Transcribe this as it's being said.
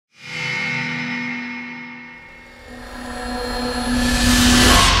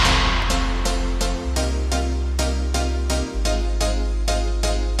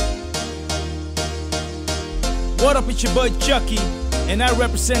It's your boy Chuckie, and I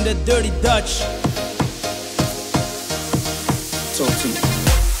represent the Dirty Dutch. Talk to me.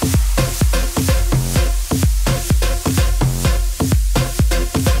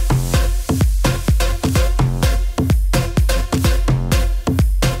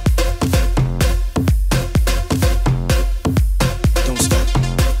 Don't stop.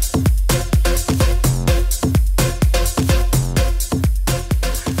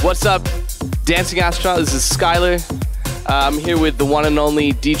 What's up, Dancing Astronaut? This is Skylar. I'm here with the one and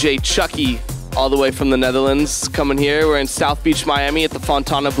only DJ Chuckie, all the way from the Netherlands, coming here. We're in South Beach, Miami at the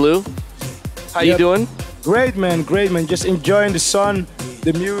Fontana Blue. How you doing? Great, man. Great, man. Just enjoying the sun,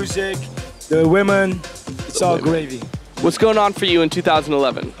 the music, the women. It's all gravy. What's going on for you in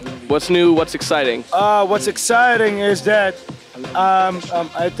 2011? What's new? What's exciting? What's exciting is that I'm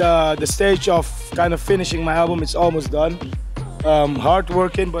at the stage of kind of finishing my album. It's almost done. Hard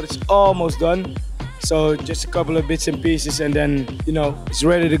working, but it's almost done. So just a couple of bits and pieces, and then, you know, it's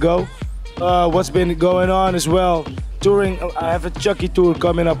ready to go. What's been going on as well? Touring. I have a Chuckie tour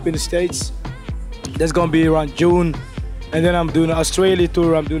coming up in the States. That's gonna be around June, and then I'm doing an Australia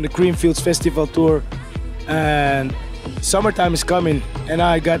tour. I'm doing the Creamfields Festival tour, and summertime is coming. And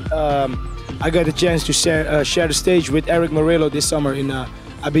I got a chance to share the stage with Eric Morello this summer in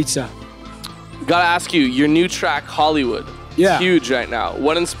Ibiza. Gotta ask you, your new track, Hollywood. Yeah. It's huge right now.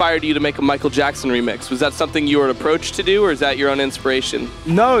 What inspired you to make a Michael Jackson remix? Was that something you were approached to do, or is that your own inspiration?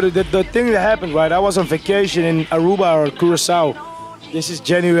 No, the thing that happened, right? I was on vacation in Aruba or Curacao. This is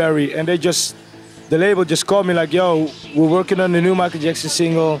January, and the label just called me like, yo, we're working on the new Michael Jackson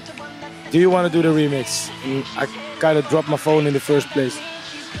single. Do you want to do the remix? And I kind of dropped my phone in the first place.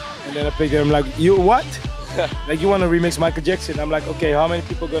 And then I picked it, I'm like, you what? Like, you want to remix Michael Jackson? I'm like, okay, how many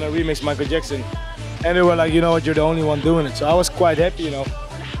people gonna remix Michael Jackson? And they were like, you know what, you're the only one doing it. So I was quite happy, you know.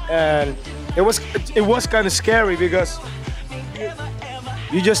 And it was kind of scary because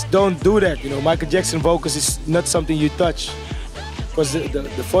you just don't do that, you know. Michael Jackson vocals is not something you touch. Because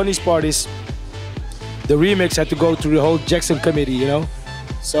the funniest part is the remix had to go through the whole Jackson committee, you know.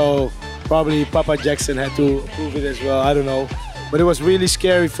 So probably Papa Jackson had to approve it as well, I don't know. But it was really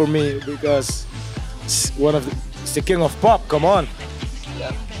scary for me because it's the king of pop, come on.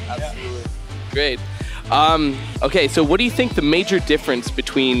 Yeah, absolutely. Great. Okay, so what do you think the major difference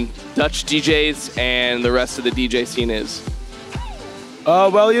between Dutch DJs and the rest of the DJ scene is?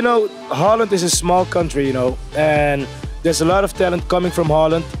 Well, you know, Holland is a small country, you know, and there's a lot of talent coming from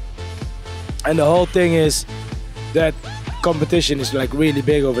Holland. And the whole thing is that competition is like really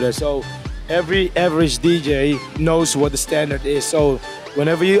big over there. So every average DJ knows what the standard is. So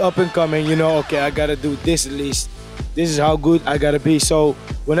whenever you're up and coming, you know, okay, I gotta do this at least. This is how good I gotta be. So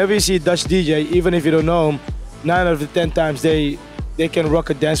whenever you see a Dutch DJ, even if you don't know them, 9 out of the 10 times they can rock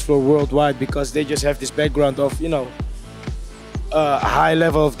a dance floor worldwide because they just have this background of, you know, a high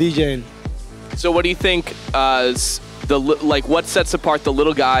level of DJing. So what do you think what sets apart the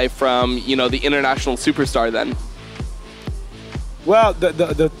little guy from, you know, the international superstar then? Well,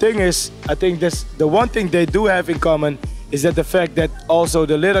 the thing is, I think the one thing they do have in common is that the fact that also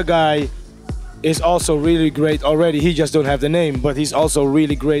the little guy is also really great already. He just don't have the name, but he's also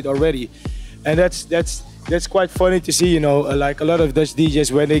really great already. And that's quite funny to see, you know, like a lot of Dutch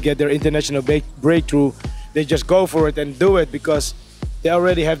DJs, when they get their international breakthrough, they just go for it and do it because they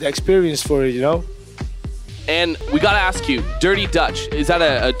already have the experience for it, you know? And we gotta ask you, Dirty Dutch, is that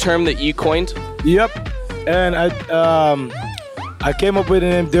a term that you coined? Yep, and I came up with the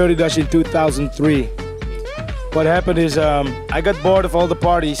name Dirty Dutch in 2003. What happened is I got bored of all the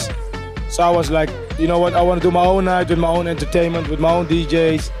parties. So I was like, you know what, I want to do my own night with my own entertainment, with my own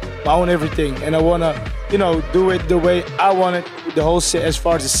DJs, my own everything. And I want to, you know, do it the way I want it, the whole set, as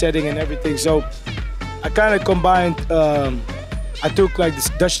far as the setting and everything. So I kind of combined, I took like this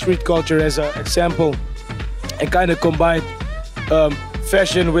Dutch street culture as an example and kind of combined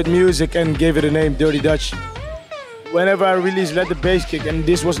fashion with music and gave it a name, Dirty Dutch. Whenever I released Let the Bass Kick, and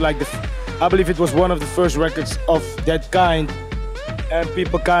this was like, I believe it was one of the first records of that kind, and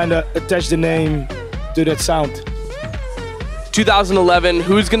people kind of attach the name to that sound. 2011,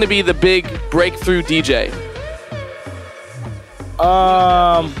 who's going to be the big breakthrough DJ?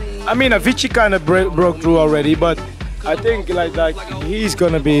 I mean, Avicii kind of broke through already, but I think like he's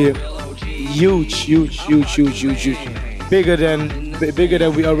going to be huge. Bigger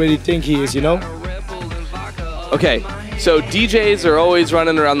than we already think he is, you know? Okay, so DJs are always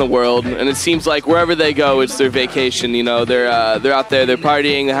running around the world, and it seems like wherever they go, it's their vacation. You know, they're out there, they're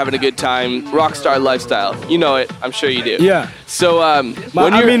partying, they're having a good time, rock star lifestyle. You know it, I'm sure you do. Yeah. So,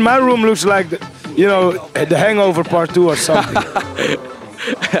 my room looks like, the Hangover Part 2 or something.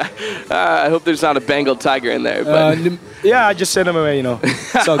 I hope there's not a Bengal tiger in there. But Yeah, I just send them away, you know.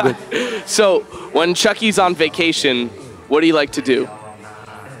 It's all good. So, when Chuckie's on vacation, what do you like to do?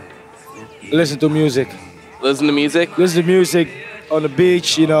 Listen to music. Listen to music? Listen to music on the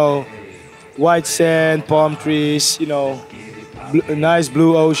beach, you know, white sand, palm trees, you know, a nice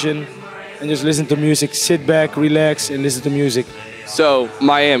blue ocean, and just listen to music. Sit back, relax, and listen to music. So,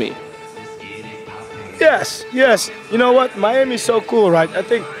 Miami. Yes, yes. You know what? Miami is so cool, right? I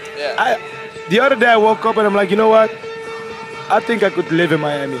think the other day I woke up and I'm like, you know what? I think I could live in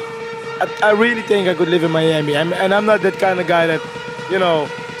Miami. I really think I could live in Miami. And I'm not that kind of guy that, you know,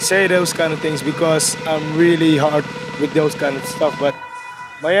 say those kind of things because I'm really hard with those kind of stuff. But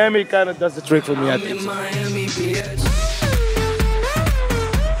Miami kind of does the trick for me, I think.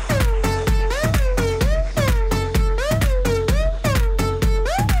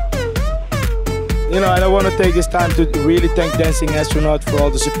 You know, and I want to take this time to really thank Dancing Astronaut for all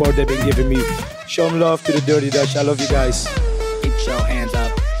the support they've been giving me. Show them love to the Dirty Dutch. I love you guys. Get your hands up.